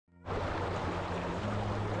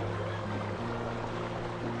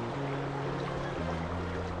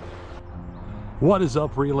What is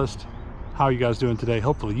up, realist? How are you guys doing today?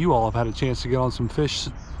 Hopefully you all have had a chance to get on some fish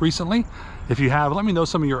recently. If you have, let me know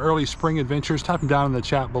some of your early spring adventures. Type them down in the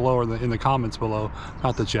chat below, or in the comments below.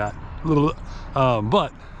 Not the chat,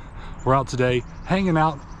 but we're out today hanging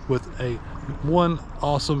out with one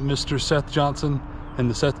awesome Mr. Seth Johnson and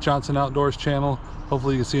the Seth Johnson Outdoors channel.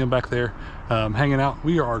 Hopefully you can see him back there, hanging out.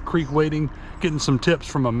 We are creek wading, getting some tips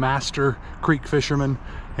from a master creek fisherman,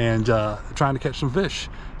 and trying to catch some fish.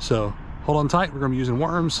 So hold on tight. We're gonna be using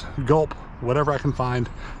worms, gulp, whatever I can find,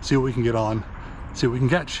 see what we can get on, see what we can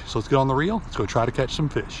catch. So let's get on the reel. Let's go try to catch some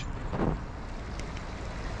fish.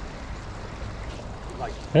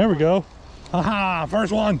 There we go. Haha,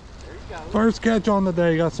 first one. There you go. First catch on the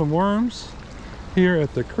day. Got some worms here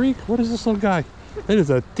at the creek. What is this little guy? It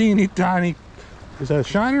is a teeny tiny, is that a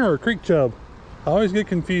shiner or a creek chub? I always get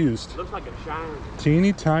confused. Looks like a shiner.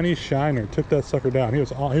 Teeny tiny shiner. Took that sucker down. He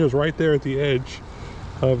was right there at the edge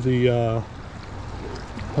of the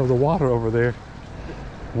water over there.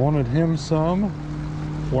 Wanted him some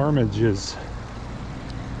wormages.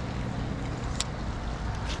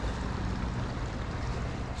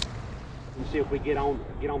 And see if we get on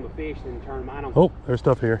the fish and turn mine on. Oh, there's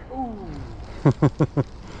stuff here. Ooh.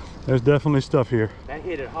 There's definitely stuff here. That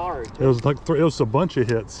hit it hard too. It was like it was a bunch of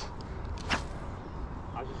hits.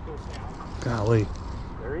 I was just gonna say. Golly.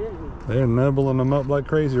 There is. They're nibbling them up like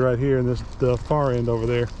crazy right here in the far end over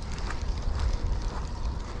there.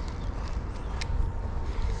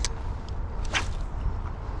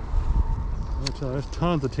 There's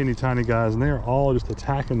tons of teeny tiny guys, and they're all just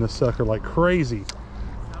attacking this sucker like crazy.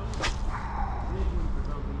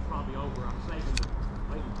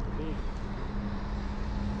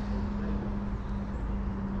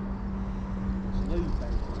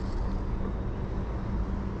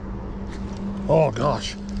 Oh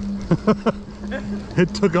gosh.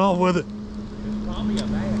 It took off with it. It's probably a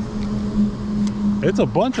bass. It's a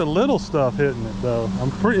bunch of little stuff hitting it though.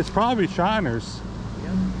 It's probably shiners.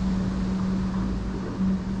 Yep.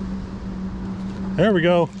 There we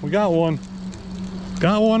go. We got one.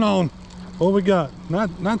 Got one on. What we got?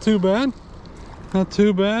 Not too bad. Not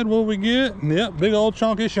too bad. What we get? Yep, big old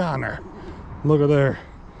chunky shiner. Look at there.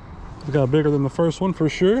 It's got bigger than the first one for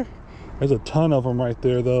sure. There's a ton of them right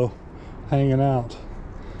there though, hanging out.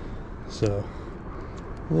 So,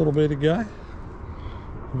 a little bitty guy.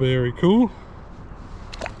 Very cool.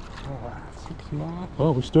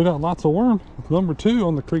 Oh, we still got lots of worm. Number 2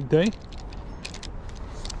 on the creek day.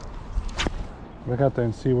 Back out there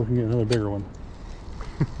and see if we can get another bigger one.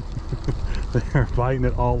 They're biting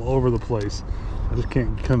it all over the place. I just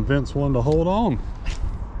can't convince one to hold on.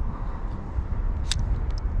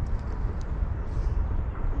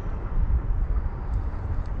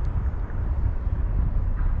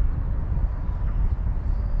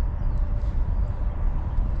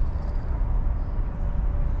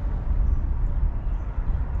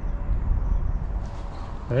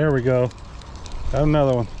 There we go. Got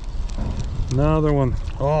another one. Another one.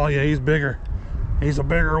 Oh yeah, he's bigger. He's a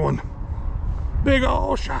bigger one. Big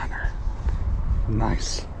old shiner.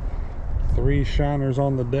 Nice. 3 shiners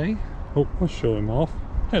on the day. Oh, let's show him off.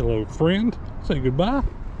 Hello, friend. Say goodbye. All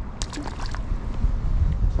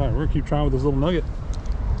right, we're gonna keep trying with this little nugget.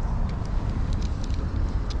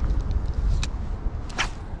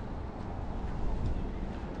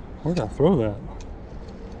 Where'd I throw that?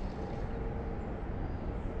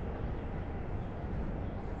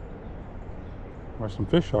 Where some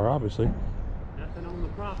fish are, obviously. Nothing on the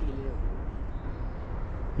property yet.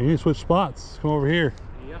 You need to switch spots. Come over here.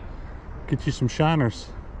 Yep. Get you some shiners.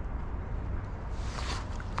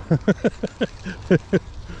 That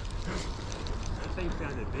thing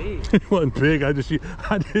sounded big. It wasn't big. I just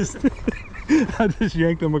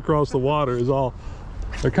yanked them across the water is all.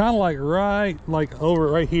 They're kind of like right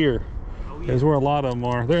here. Oh, yeah. Is where a lot of them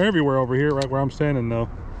are. They're everywhere over here, right where I'm standing though.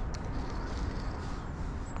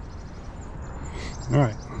 All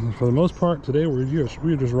right, for the most part today we're just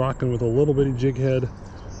rocking with a little bitty jig head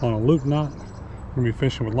on a loop knot. We're gonna be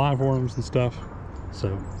fishing with live worms and stuff.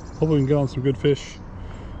 So hopefully we can get on some good fish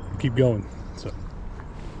and keep going. So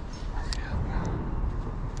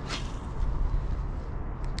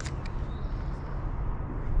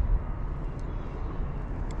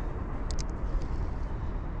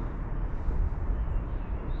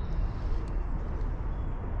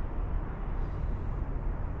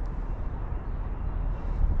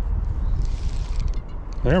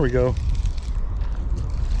there we go.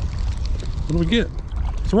 What do we get?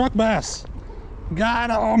 It's a rock bass. Got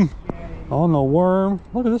him on the worm.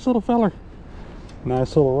 Look at this little feller.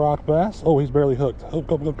 Nice little rock bass. Oh, he's barely hooked. Oh,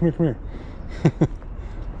 come here.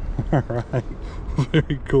 All right,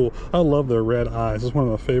 very cool. I love their red eyes. It's one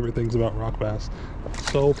of my favorite things about rock bass.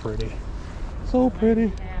 So pretty, so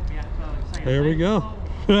pretty. There we go.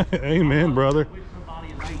 Amen, brother.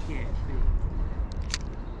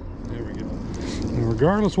 There we go. And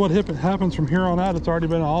regardless what happens from here on out, it's already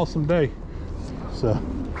been an awesome day. So.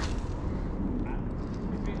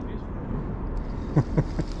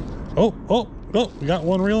 Oh, we got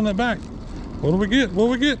one reeling it back. What do we get? What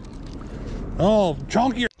do we get? Oh,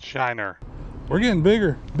 chunkier shiner. We're getting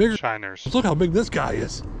bigger shiners. Let's look how big this guy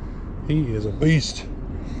is. He is a beast.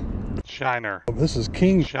 Shiner. This is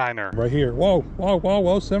king shiner right here. Whoa, whoa, whoa,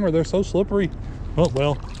 whoa, simmer. They're so slippery. Oh,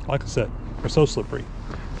 well, like I said, they're so slippery.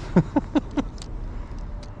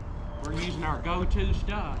 We're using our go-to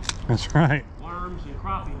stuff. That's right. Worms and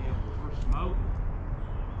crappie nibbles. We're smoking.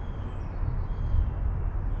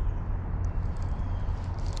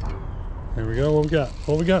 There we go. What we got?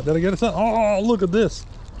 What we got? Did I get us up? Oh, look at this.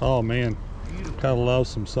 Oh man, gotta love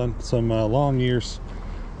some long ears.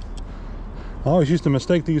 I always used to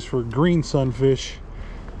mistake these for green sunfish,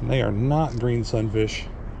 and they are not green sunfish.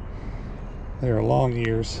 They are long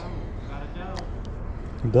ears.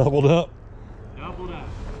 Doubled up. Doubled up.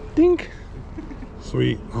 Dink.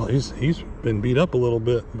 Sweet. Oh, he's been beat up a little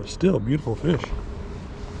bit, but still beautiful fish.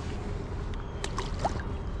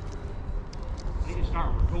 They can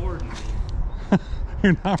start recording.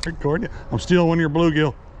 You're not recording? I'm stealing one of your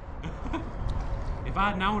bluegill. If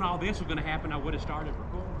I'd known all this was going to happen, I would have started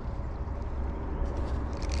recording.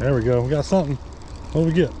 There we go. We got something. What do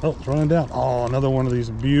we get? Oh, it's running down. Oh, another one of these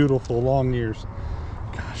beautiful long ears.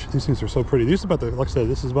 Gosh, these things are so pretty. These are about the, like I said,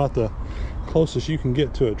 this is about the closest you can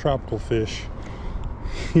get to a tropical fish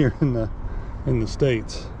here in the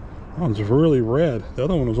States. That one's really red. The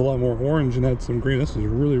other one was a lot more orange and had some green. This is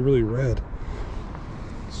really, really red.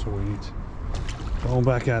 Sweet. Going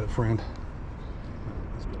back at it, friend.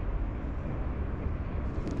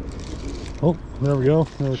 Oh, there we go.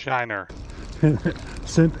 Shiner.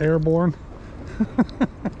 Scent airborne.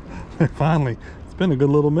 Finally, it's been a good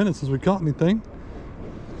little minute since we caught anything.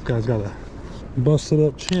 This guy's got a busted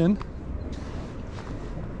up chin.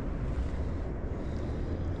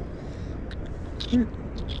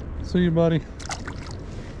 See you, buddy.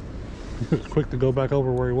 He was quick to go back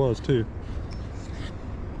over where he was too.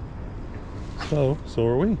 So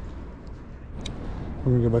are we.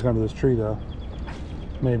 We're gonna go back under this tree though.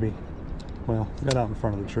 Maybe. Well, got out in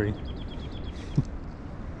front of the tree.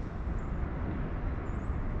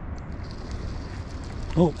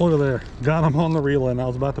 Oh, look at there. Got him on the reel and I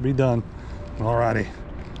was about to be done. Alrighty.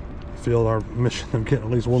 Fulfilled our mission of getting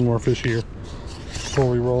at least one more fish here before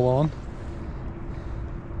we roll on.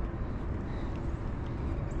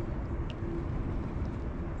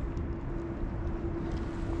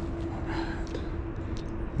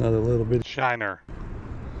 Another little bit of shiner.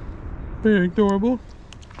 Very adorable.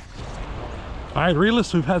 All right,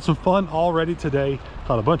 realists, we've had some fun already today.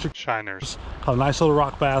 Caught a bunch of shiners. Caught a nice little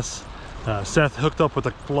rock bass. Seth hooked up with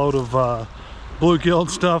a load of bluegill and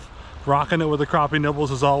stuff, rocking it with the crappie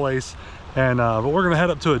nibbles as always. And but we're gonna head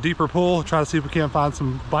up to a deeper pool, try to see if we can find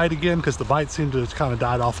some bite again, because the bite seemed to have kind of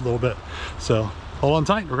died off a little bit. So hold on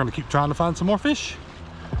tight. We're gonna keep trying to find some more fish.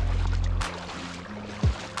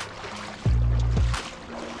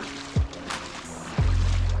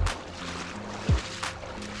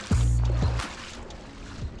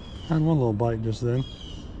 Had one little bite just then.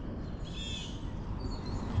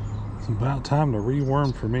 It's about time to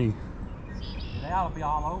reworm for me. They ought to be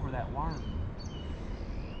all over that worm.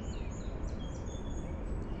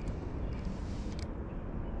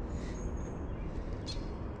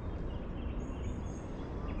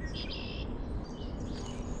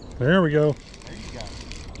 There we go. There you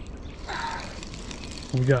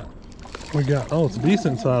We go. got, oh, it's a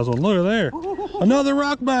decent size one. Look at there. Another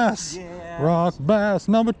rock bass. Yes. Rock bass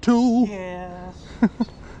number 2. Yes.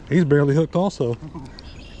 He's barely hooked also.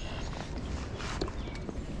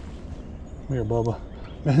 Here, Bubba.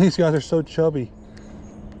 Man, these guys are so chubby.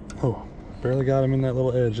 Oh, barely got him in that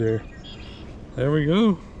little edge there. There we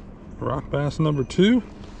go. Rock bass number 2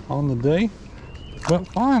 on the day. But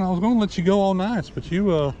fine, I was going to let you go all nice, but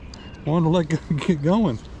you wanted to get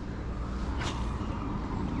going.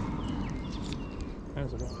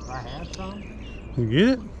 I had some. You get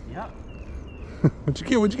it? Yep. What'd you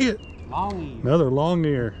get? What'd you get? Long ear. Another long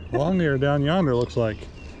ear. Long ear down yonder, looks like.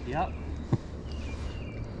 Yep.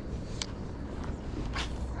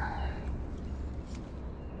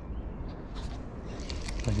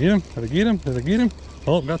 Did I get him? Did I get him? Did I get him?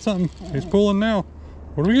 Oh, got something. He's pulling now.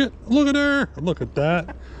 What do we get? Look at her. Look at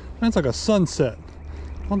that. That's like a sunset.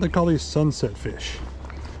 Why don't they call these sunset fish?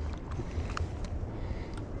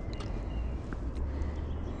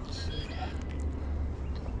 Let's see.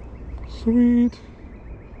 Sweet.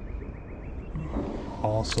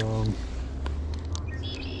 Awesome.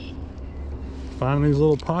 Finding these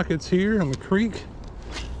little pockets here on the creek.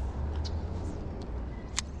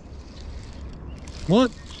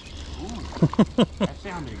 What? Ooh, that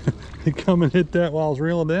sounded good. He come and hit that while I was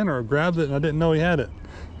reeling in, or grabbed it and I didn't know he had it.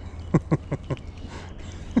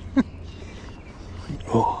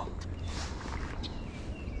 Oh.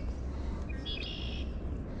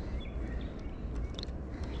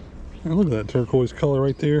 And look at that turquoise color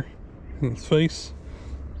right there in its face.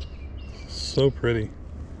 So pretty.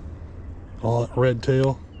 All that red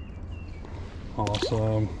tail.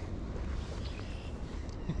 Awesome.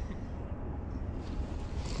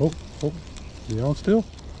 Oh, you on still?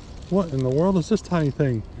 What in the world is this tiny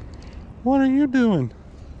thing? What are you doing?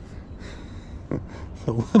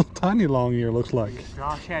 A little tiny long ear looks like.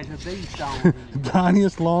 Josh has a beast on him.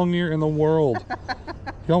 Tiniest long ear in the world.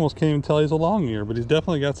 You almost can't even tell he's a long ear, but he's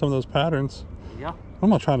definitely got some of those patterns. Yeah. What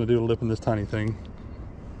am I trying to do to lip in this tiny thing?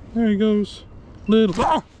 There he goes. Little.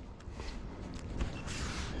 Ah!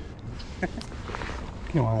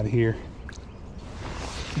 Get out of here.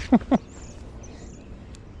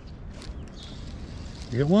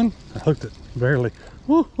 You get one? I hooked it, barely.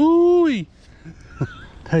 Woohoo!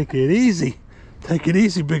 Take it easy. Take it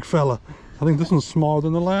easy, big fella. I think this one's smaller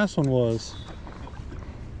than the last one was.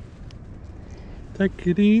 Take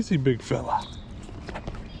it easy, big fella.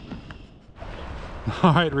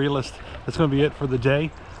 All right, realist, that's gonna be it for the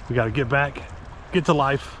day. We gotta get back, get to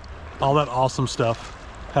life, all that awesome stuff.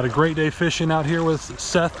 Had a great day fishing out here with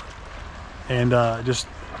Seth, and just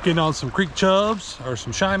getting on some creek chubs or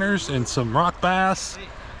some shiners and some rock bass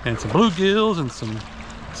and some bluegills and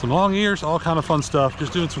some long ears, all kind of fun stuff.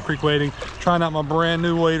 Just doing some creek wading, trying out my brand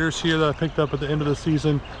new waders here that I picked up at the end of the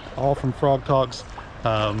season, all from Frog Talks.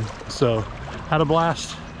 So had a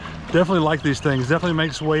blast. Definitely like these things. Definitely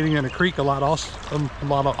makes wading in a creek a lot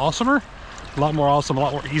awesomer, a lot more awesome, a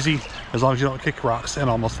lot more easy, as long as you don't kick rocks and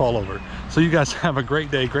almost fall over. So you guys have a great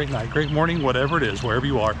day, great night, great morning, whatever it is, wherever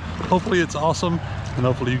you are. Hopefully it's awesome, and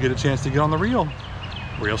hopefully you get a chance to get on the reel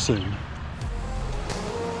real soon.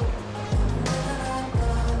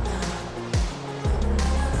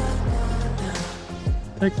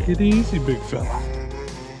 Take it easy, big fella.